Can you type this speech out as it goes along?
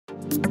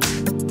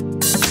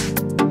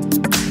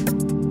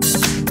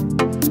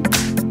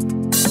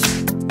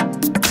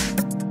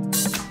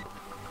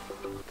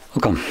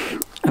Welcome.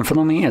 In front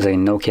of me is a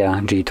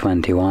Nokia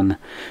G21,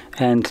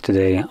 and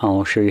today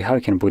I'll show you how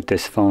you can boot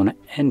this phone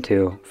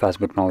into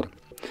fastboot mode.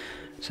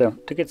 So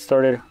to get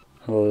started,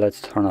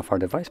 let's turn off our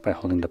device by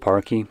holding the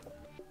power key.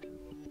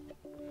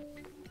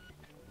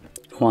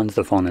 Once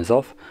the phone is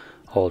off,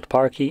 hold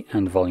power key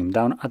and volume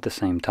down at the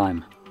same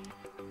time.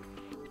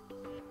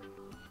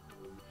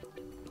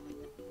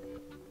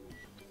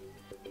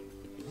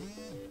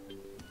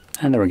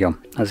 And there we go.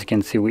 As you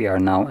can see, we are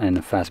now in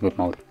fastboot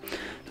mode.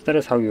 So that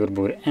is how you would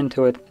boot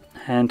into it.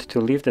 And to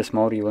leave this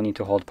mode, you will need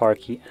to hold power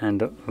key and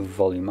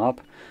volume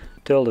up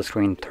till the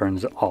screen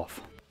turns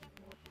off.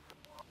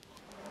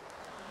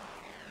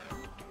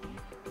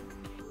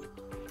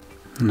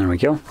 And there we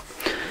go.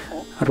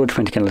 At which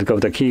point you can let go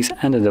of the keys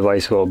and the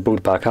device will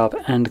boot back up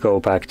and go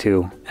back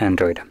to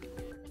Android.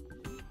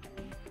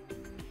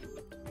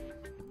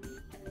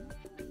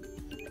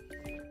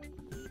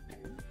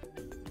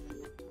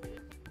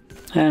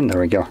 And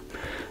there we go.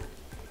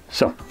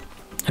 So,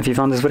 if you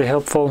found this video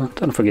helpful,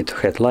 don't forget to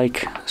hit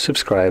like,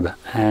 subscribe,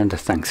 and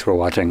thanks for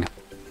watching.